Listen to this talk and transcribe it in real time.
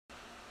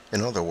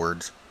In other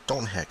words,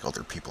 don't hack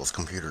other people's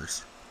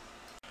computers.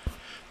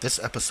 This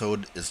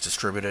episode is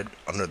distributed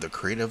under the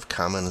Creative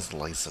Commons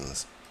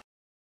license.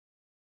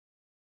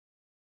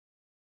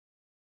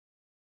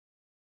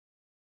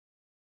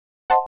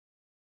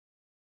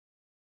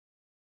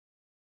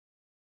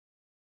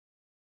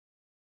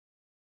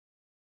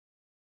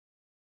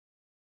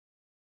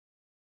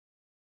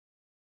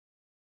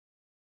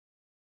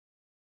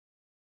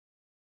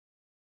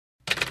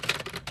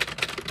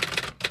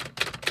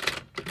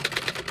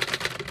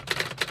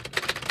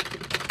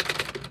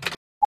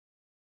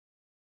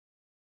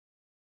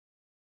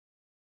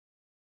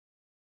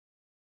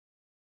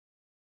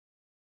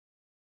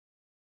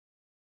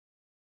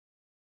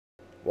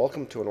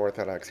 Welcome to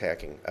Unorthodox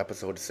Hacking,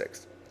 Episode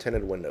 6,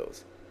 Tinted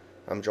Windows.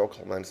 I'm Joe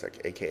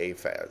Kolmensik, aka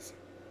Faz.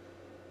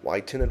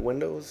 Why tinted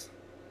windows?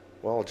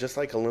 Well, just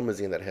like a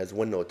limousine that has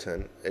window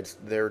tint, it's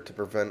there to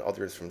prevent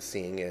others from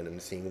seeing in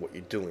and seeing what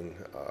you're doing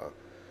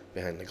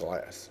behind the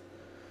glass.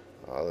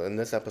 In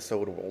this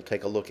episode, we'll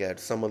take a look at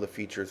some of the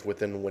features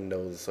within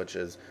Windows, such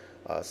as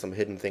some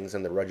hidden things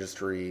in the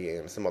registry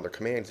and some other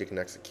commands you can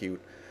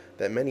execute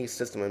that many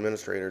system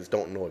administrators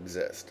don't know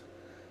exist.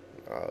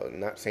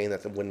 Not saying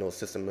that the Windows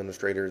system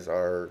administrators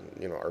are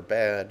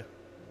bad.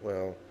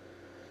 Well,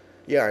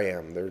 yeah, I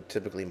am. They're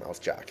typically mouse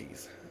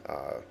jockeys.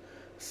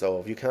 So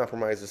if you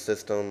compromise the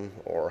system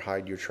or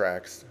hide your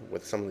tracks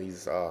with some of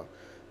these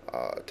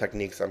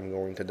techniques I'm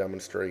going to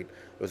demonstrate,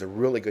 there's a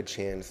really good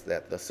chance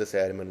that the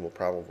sysadmin will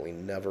probably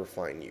never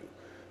find you.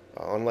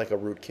 Unlike a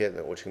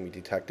rootkit, which can be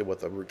detected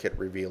with a rootkit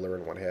revealer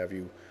and what have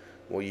you,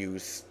 we'll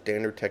use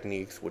standard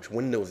techniques which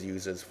Windows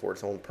uses for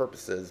its own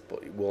purposes,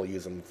 but we'll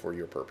use them for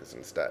your purpose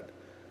instead.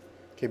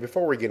 Okay,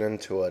 before we get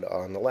into it,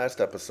 on the last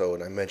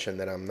episode I mentioned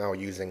that I'm now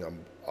using a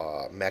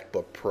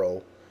MacBook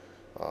Pro.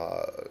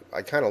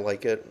 I kind of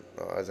like it,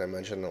 as I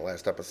mentioned in the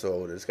last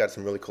episode. It's got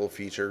some really cool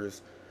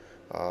features,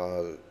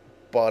 uh,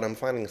 but I'm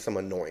finding some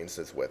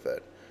annoyances with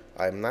it.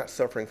 I'm not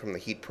suffering from the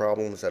heat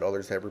problems that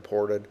others have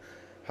reported.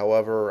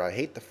 However, I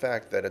hate the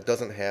fact that it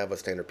doesn't have a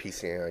standard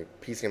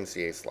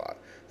PCMCA slot.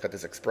 It's got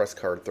this Express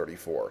Card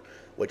 34,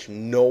 which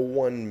no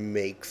one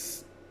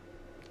makes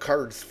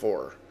cards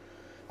for.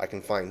 I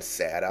can find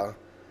SATA,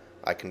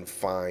 I can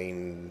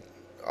find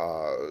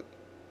uh,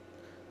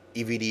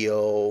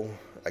 EVDO,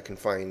 I can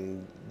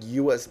find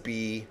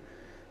USB,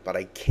 but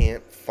I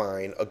can't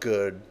find a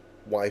good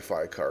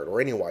Wi-Fi card or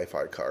any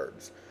Wi-Fi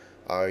cards.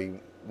 I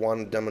want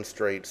to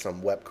demonstrate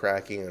some web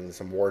cracking and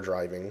some war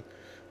driving,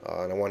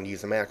 and I want to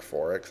use a Mac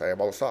for it because I have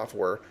all the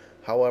software.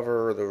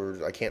 However,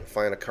 I can't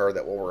find a card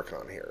that will work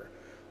on here.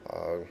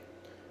 Uh,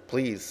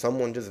 Please,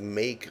 someone just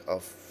make a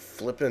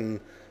flippin'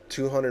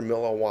 200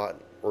 milliwatt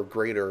or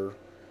greater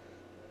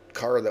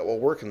card that will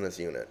work in this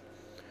unit.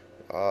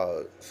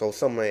 So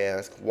some may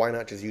ask, why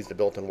not just use the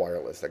built-in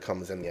wireless that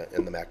comes in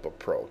the MacBook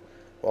Pro?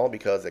 Well,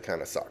 because it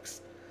kind of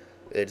sucks.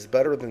 It's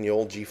better than the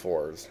old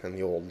G4s and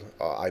the old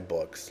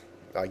iBooks.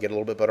 I get a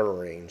little bit better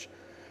range,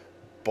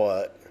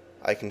 but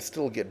I can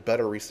still get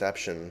better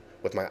reception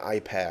with my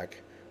iPack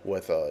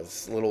with a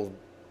little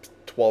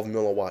 12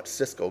 milliwatt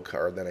Cisco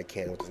card than I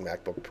can with this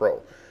MacBook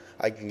Pro.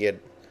 I can get,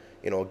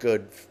 a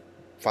good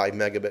 5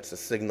 megabits of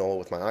signal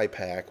with my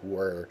iPack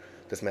where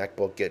this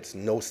MacBook gets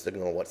no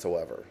signal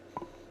whatsoever.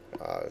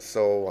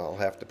 So I'll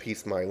have to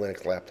piece my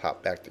Linux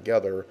laptop back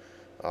together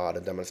to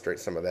demonstrate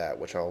some of that,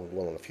 which I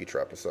will in a future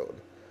episode.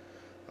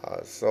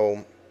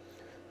 So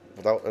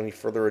without any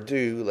further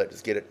ado,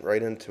 let's get it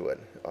right into it.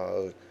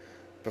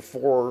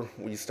 Before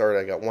we start,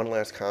 I got one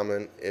last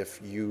comment.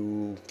 If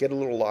you get a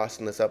little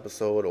lost in this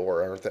episode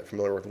or aren't that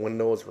familiar with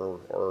Windows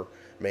or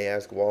may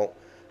ask, well,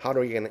 how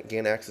do I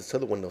gain access to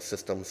the Windows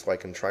system so I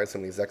can try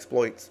some of these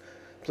exploits?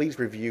 Please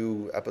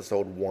review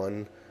episode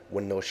 1,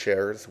 Windows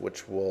Shares,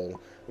 which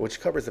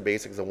covers the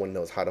basics of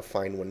Windows, how to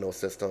find Windows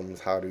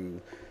systems, how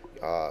to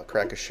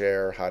crack a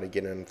share, how to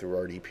get in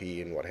through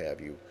RDP, and what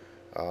have you.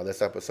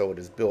 This episode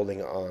is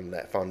building on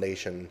that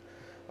foundation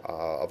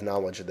of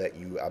knowledge that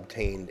you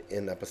obtained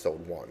in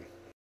episode 1.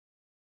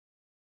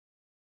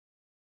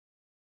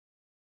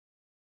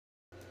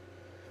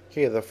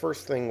 Okay, the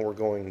first thing we're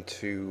going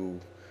to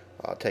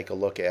take a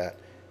look at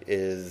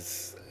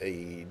is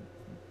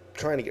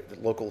trying to get the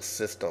local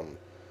system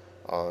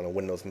on a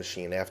Windows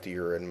machine after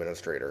you're an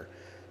administrator.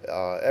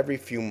 Every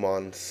few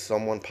months,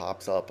 someone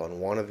pops up on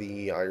one of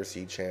the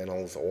IRC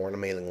channels or on a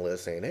mailing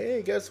list saying,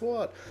 hey, guess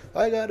what?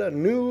 I got a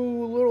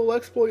new little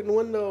exploit in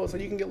Windows so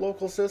you can get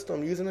local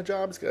system using a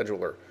job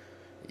scheduler.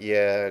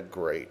 Yeah,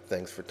 great.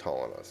 Thanks for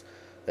telling us.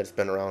 It's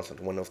been around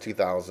since Windows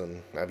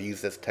 2000. I've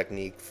used this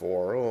technique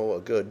for, a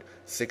good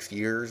 6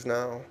 years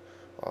now.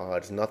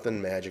 It's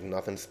nothing magic,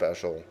 nothing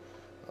special.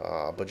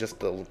 But just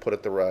to put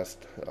it to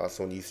rest,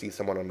 so when you see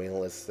someone on a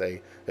mailing list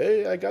say,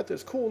 hey, I got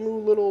this cool new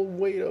little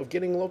way of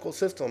getting local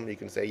system, you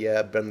can say,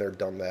 yeah, been there,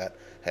 done that,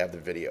 have the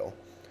video.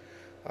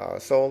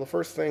 So the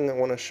first thing I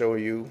want to show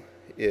you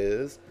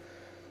is,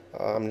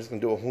 I'm just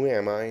going to do a who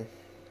am I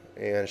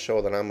and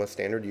show that I'm a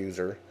standard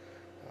user.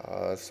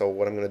 So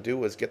what I'm going to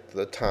do is get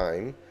the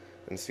time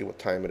and see what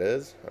time it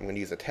is. I'm going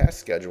to use a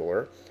task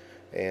scheduler,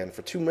 and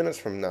for 2 minutes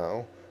from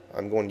now,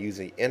 I'm going to use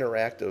the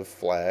interactive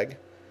flag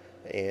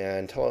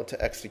and tell it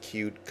to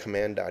execute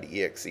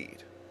command.exe.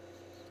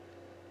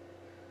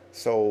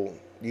 So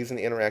using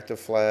the interactive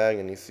flag,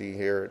 and you see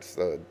here it's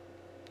the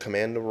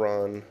command to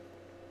run,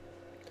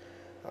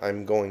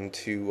 I'm going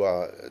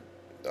to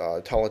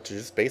tell it to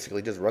just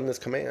basically just run this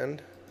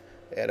command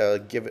at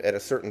a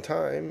certain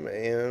time,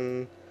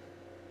 and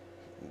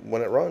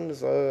when it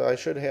runs, I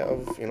should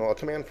have a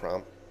command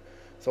prompt.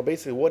 So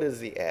basically, what is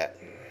the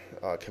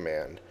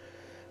command?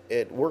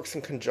 It works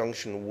in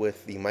conjunction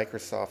with the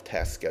Microsoft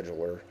Task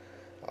Scheduler,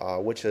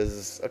 which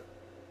is a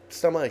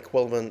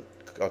semi-equivalent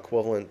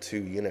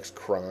to Unix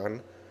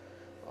cron.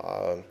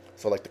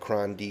 So like the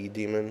cron D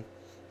daemon.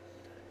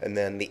 And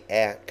then the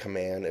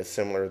command is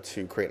similar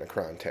to creating a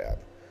cron tab.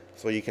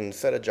 So you can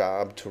set a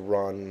job to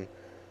run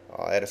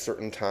at a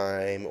certain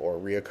time or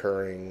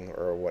reoccurring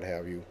or what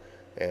have you,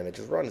 and it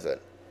just runs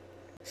it.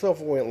 So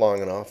if we wait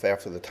long enough,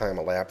 after the time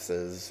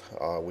elapses,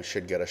 we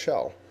should get a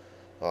shell,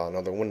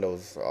 another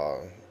Windows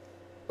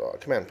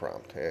command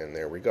prompt, and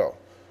there we go.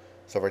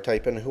 So if I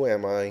type in who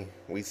am I,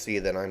 we see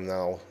that I'm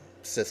now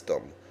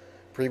system.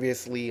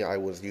 Previously I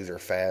was user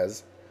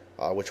Faz,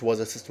 which was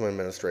a system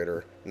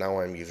administrator.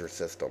 Now I'm user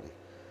system.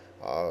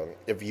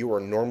 If you are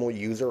a normal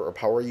user or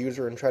power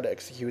user and try to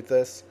execute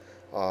this,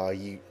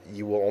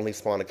 you will only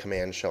spawn a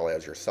command shell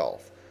as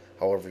yourself.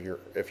 However,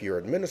 if you're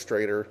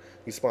administrator,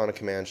 you spawn a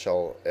command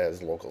shell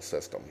as local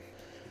system.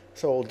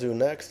 So what we'll do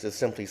next is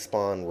simply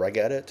spawn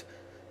regedit,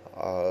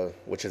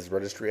 which is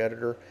registry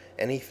editor.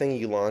 Anything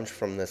you launch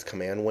from this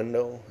command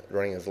window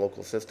running as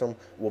local system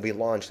will be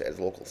launched as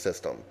local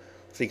system.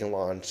 So you can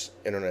launch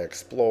Internet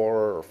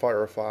Explorer or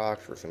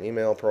Firefox or some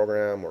email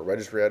program or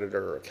registry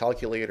editor or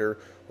calculator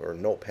or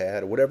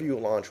notepad. Whatever you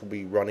launch will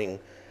be running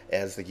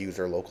as the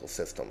user local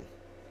system.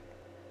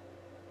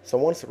 So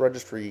once the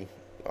registry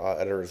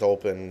editor is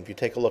open, if you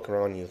take a look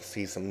around, you'll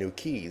see some new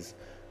keys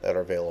that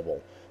are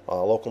available.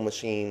 Local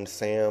machine,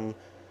 SAM,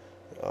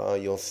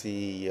 you'll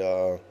see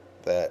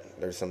that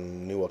there's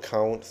some new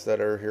accounts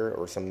that are here,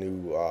 or some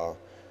new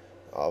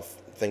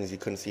things you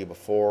couldn't see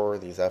before.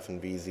 These F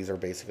and Vs, these are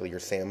basically your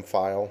SAM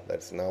file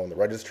that's now in the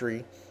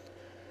registry.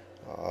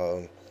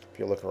 If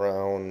you look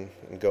around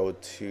and go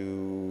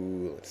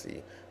to,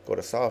 go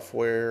to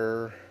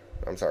software,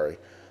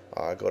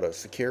 go to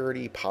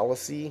security,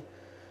 policy,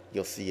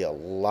 you'll see a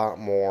lot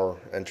more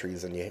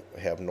entries than you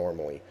have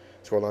normally.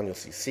 Scroll down, you'll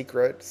see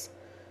secrets.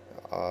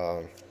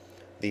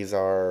 These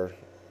are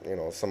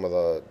some of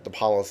the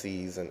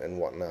policies and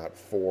whatnot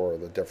for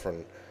the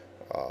different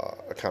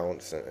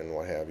accounts and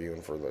what have you,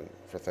 and for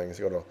things.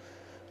 You go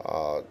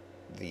to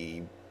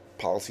the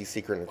policy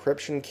secret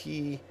encryption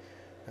key.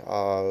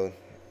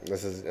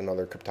 This is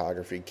another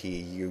cryptography key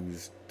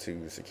used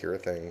to secure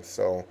things.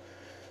 So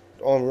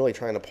all I'm really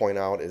trying to point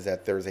out is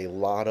that there's a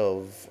lot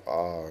of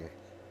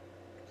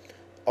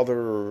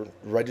other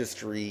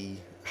registry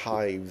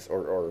hives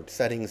or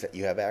settings that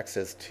you have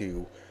access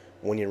to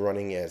when you're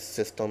running as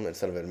system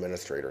instead of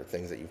administrator,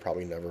 things that you've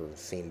probably never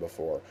seen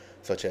before,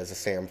 such as a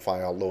SAM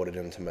file loaded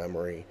into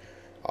memory,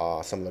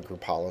 some of the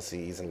group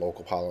policies and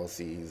local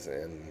policies,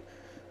 and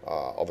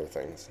other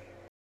things.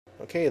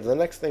 Okay, the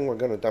next thing we're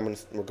going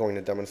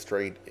to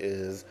demonstrate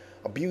is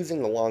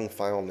abusing the long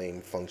file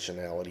name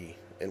functionality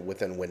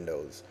within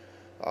Windows.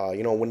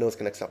 Windows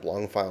can accept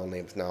long file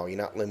names now. You're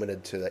not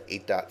limited to the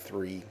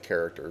 8.3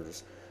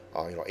 characters,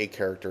 8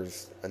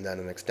 characters and then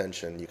an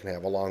extension. You can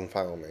have a long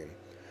file name.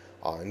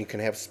 And you can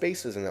have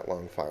spaces in that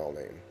long file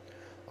name.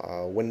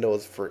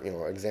 Windows, for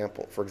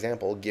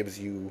example, gives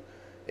you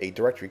a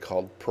directory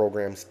called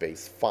program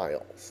space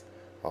files.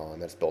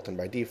 That's built in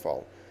by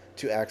default.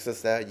 To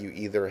access that, you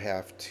either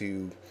have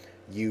to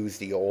use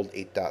the old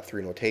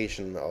 8.3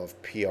 notation of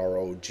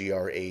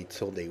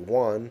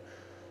progra_1,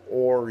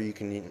 or you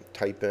can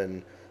type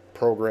in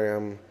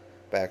program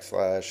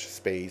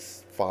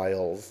 \space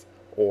files,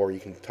 or you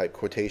can type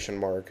quotation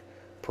mark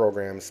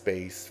program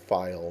space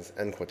files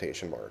end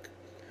quotation mark.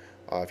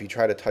 If you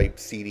try to type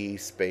cd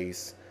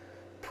space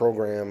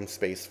program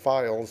space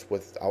files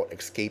without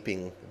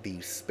escaping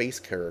the space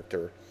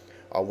character,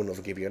 Windows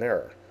will give you an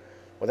error.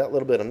 With that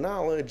little bit of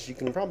knowledge, you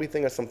can probably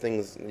think of some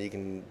things you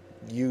can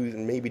use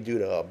and maybe do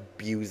to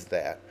abuse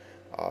that,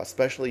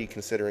 especially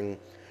considering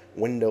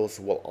Windows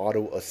will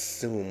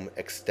auto-assume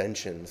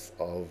extensions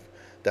of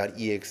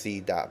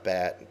 .exe,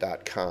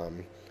 .bat,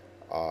 .com,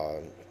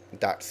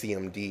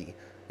 .cmd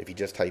if you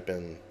just type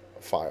in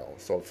a file.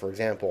 So for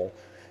example,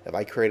 if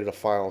I created a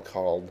file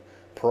called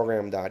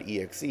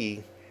program.exe,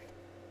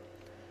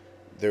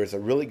 there's a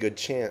really good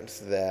chance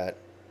that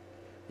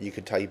you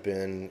could type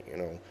in,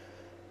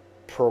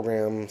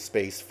 program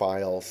space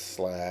files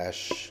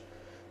slash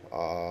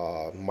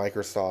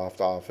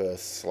Microsoft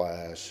Office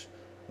slash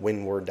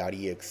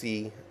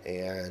winword.exe,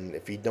 and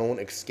if you don't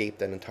escape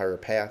that entire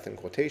path in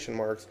quotation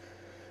marks,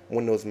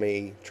 Windows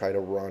may try to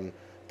run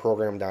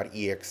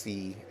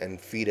program.exe and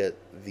feed it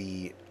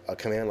the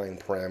command line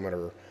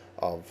parameter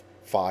of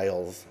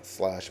files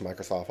slash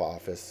Microsoft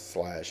Office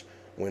slash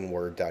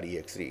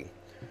winword.exe.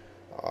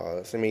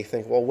 So you may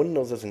think, well,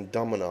 Windows isn't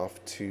dumb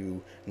enough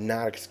to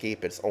not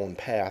escape its own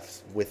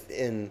paths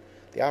within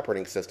the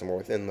operating system or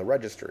within the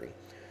registry.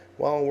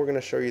 Well, we're going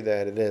to show you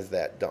that it is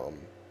that dumb.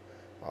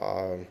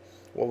 Um,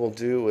 what we'll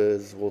do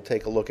is we'll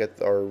take a look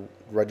at our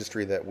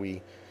registry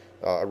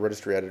a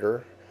registry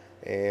editor,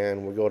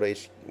 and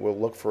we'll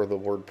look for the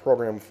word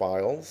program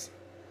files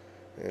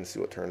and see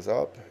what turns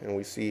up. And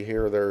we see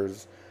here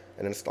there's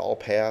an install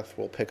path.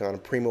 We'll pick on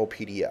Primo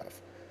PDF.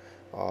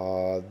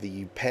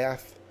 The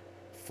path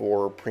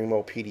for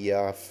Primo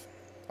PDF,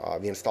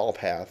 the install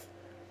path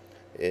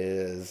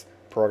is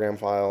program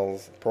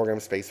files, program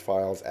space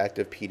files,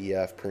 active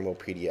PDF, Primo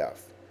PDF.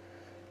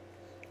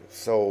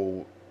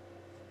 So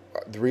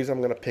the reason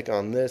I'm going to pick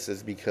on this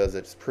is because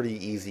it's pretty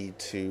easy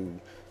to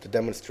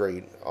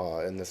demonstrate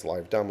in this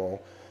live demo.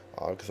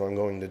 Because what I'm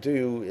going to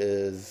do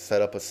is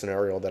set up a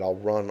scenario that I'll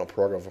run a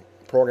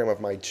program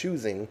of my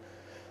choosing,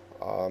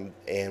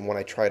 and when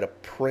I try to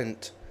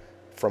print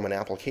from an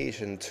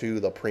application to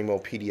the Primo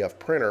PDF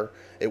printer,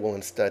 it will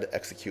instead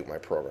execute my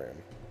program.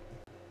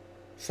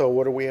 So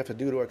what do we have to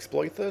do to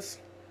exploit this?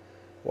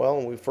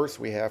 Well, first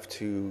we have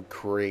to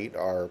create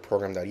our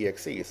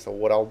program.exe. So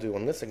what I'll do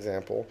in this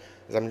example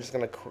is I'm just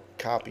going to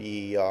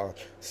copy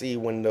C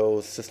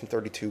Windows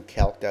System32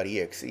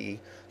 calc.exe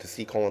to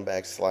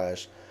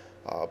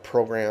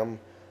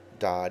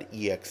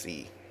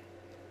C:\program.exe.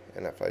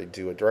 And if I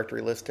do a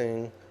directory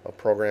listing of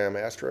program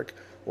asterisk,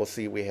 we'll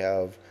see we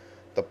have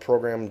the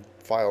program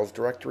files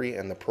directory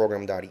and the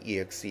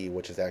program.exe,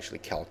 which is actually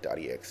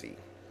calc.exe.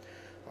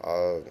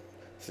 So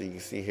you can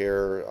see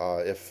here,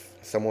 if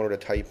someone were to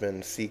type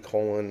in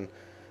C:\program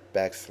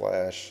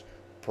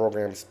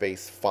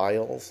space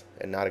files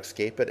and not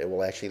escape it, it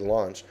will actually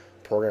launch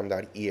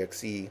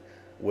program.exe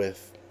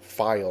with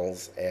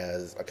files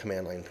as a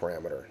command line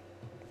parameter.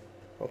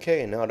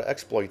 Okay, now to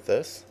exploit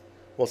this,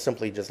 we'll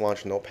simply just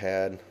launch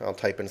Notepad. I'll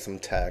type in some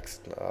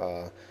text.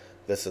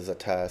 This is a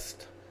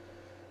test.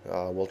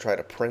 We'll try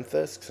to print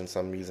this since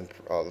I'm using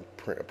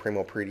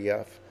Primo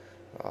PDF.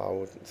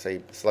 We'll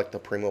say select the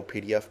Primo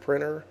PDF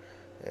printer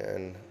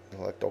and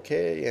select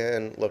OK,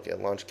 and look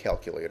at Launch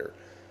Calculator.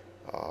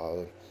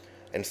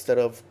 Instead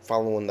of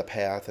following the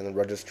path in the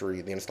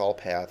registry, the install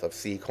path of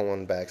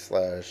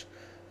C:\Windows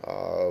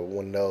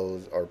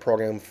or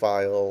program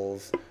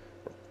files,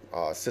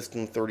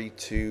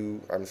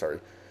 System32, I'm sorry,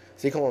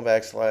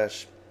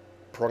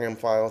 C:\program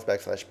files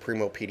 /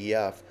 Primo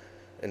PDF.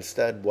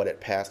 Instead, what it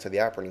passed to the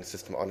operating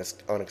system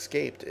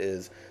unescaped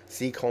is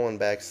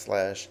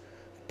C:\program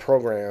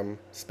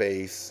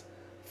space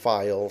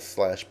files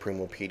 /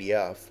 Primo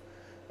PDF.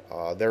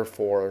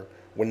 Therefore,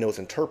 Windows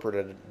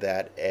interpreted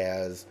that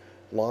as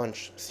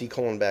launch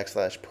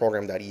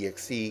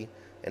C:\program.exe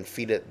and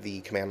feed it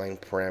the command line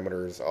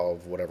parameters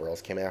of whatever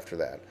else came after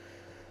that.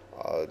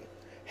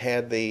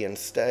 Had they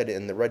instead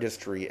in the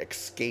registry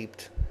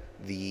escaped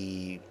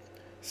the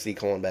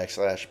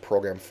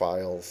C:\program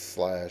files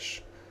 /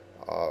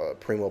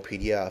 Primo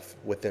PDF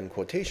within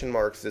quotation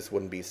marks, this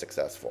wouldn't be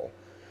successful.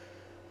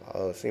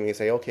 So you may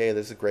say, okay,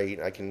 this is great.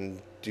 I can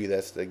do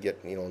this to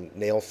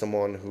nail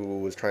someone who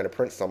was trying to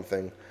print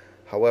something.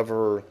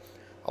 However,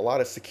 a lot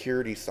of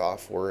security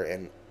software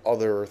and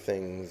other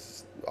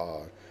things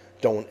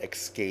don't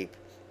escape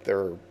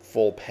their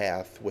full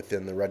path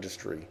within the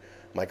registry.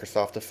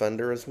 Microsoft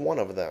Defender is one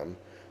of them.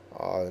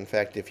 In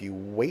fact, if you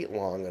wait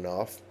long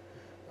enough,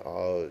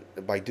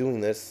 by doing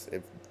this,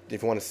 if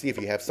you want to see if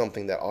you have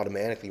something that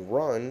automatically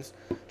runs,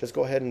 just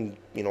go ahead and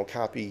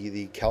copy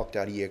the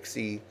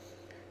calc.exe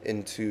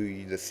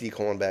into the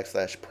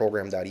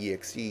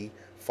C:\program.exe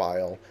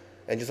file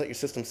and just let your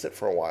system sit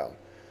for a while.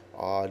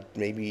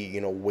 Maybe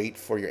wait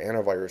for your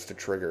antivirus to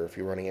trigger if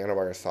you're running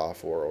antivirus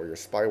software or your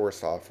spyware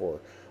software,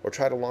 or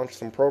try to launch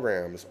some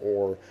programs,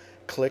 or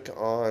click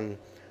on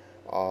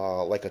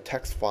like a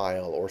text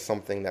file or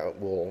something that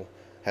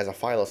has a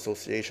file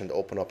association to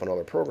open up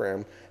another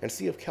program, and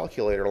see if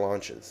Calculator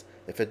launches.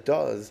 If it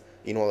does,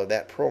 you know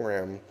that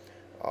program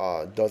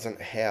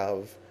doesn't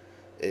have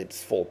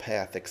its full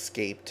path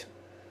escaped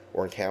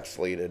or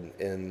encapsulated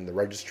in the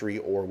registry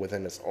or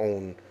within its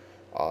own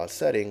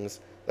settings,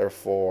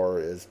 therefore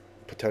is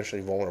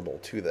potentially vulnerable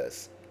to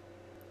this.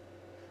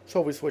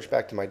 So if we switch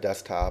back to my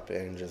desktop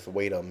and just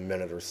wait a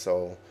minute or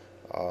so,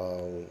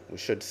 we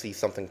should see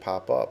something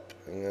pop up,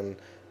 and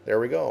there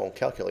we go,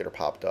 Calculator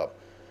popped up.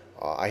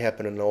 I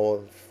happen to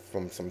know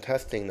from some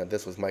testing that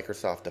this was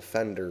Microsoft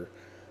Defender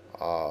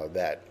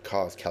that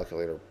caused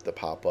Calculator to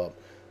pop up,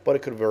 but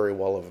it could very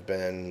well have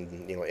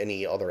been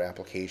any other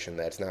application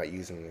that's not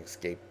using an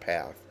escape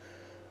path.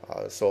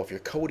 So if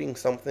you're coding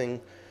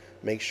something,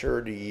 make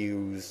sure to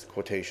use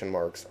quotation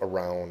marks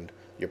around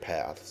your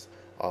paths.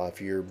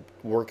 If you're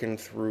working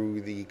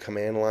through the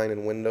command line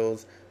in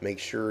Windows, make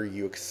sure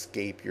you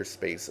escape your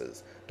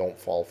spaces. Don't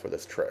fall for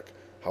this trick.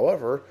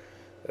 However,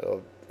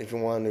 if you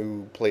want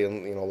to play a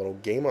little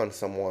game on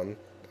someone,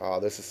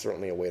 this is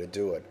certainly a way to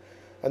do it.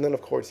 And then,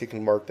 of course, you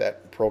can mark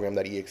that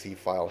program.exe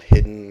file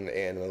hidden,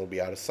 and it'll be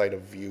out of sight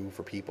of view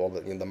for people,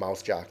 the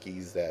mouse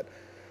jockeys that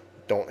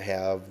don't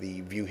have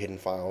the view hidden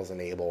files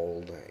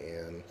enabled,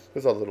 and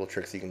there's other little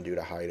tricks you can do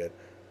to hide it.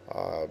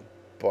 Uh,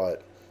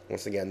 but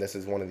once again, this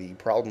is one of the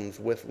problems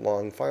with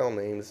long file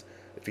names.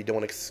 If you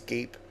don't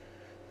escape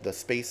the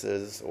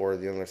spaces or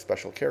the other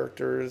special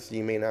characters,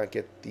 you may not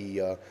get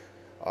the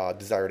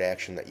desired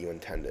action that you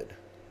intended.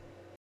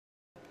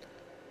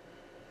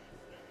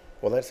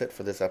 Well, that's it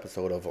for this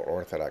episode of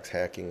Unorthodox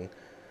Hacking.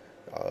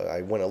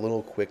 I went a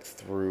little quick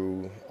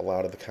through a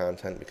lot of the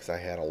content because I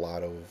had a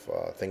lot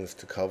of things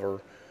to cover,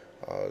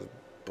 uh,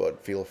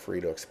 but feel free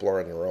to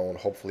explore on your own.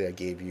 Hopefully, I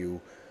gave you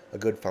a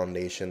good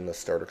foundation to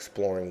start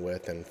exploring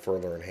with and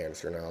further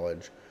enhance your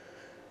knowledge.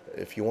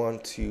 If you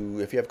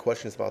have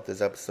questions about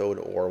this episode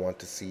or want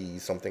to see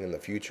something in the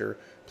future,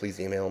 please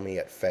email me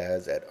at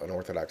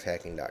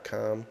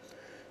faz@unorthodoxhacking.com.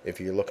 If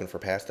you're looking for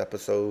past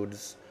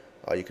episodes,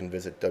 you can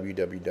visit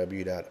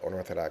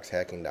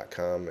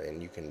www.unorthodoxhacking.com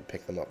and you can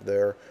pick them up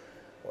there.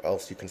 Or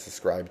else you can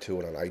subscribe to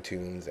it on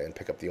iTunes and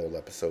pick up the old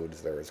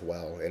episodes there as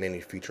well, and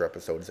any future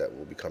episodes that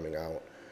will be coming out.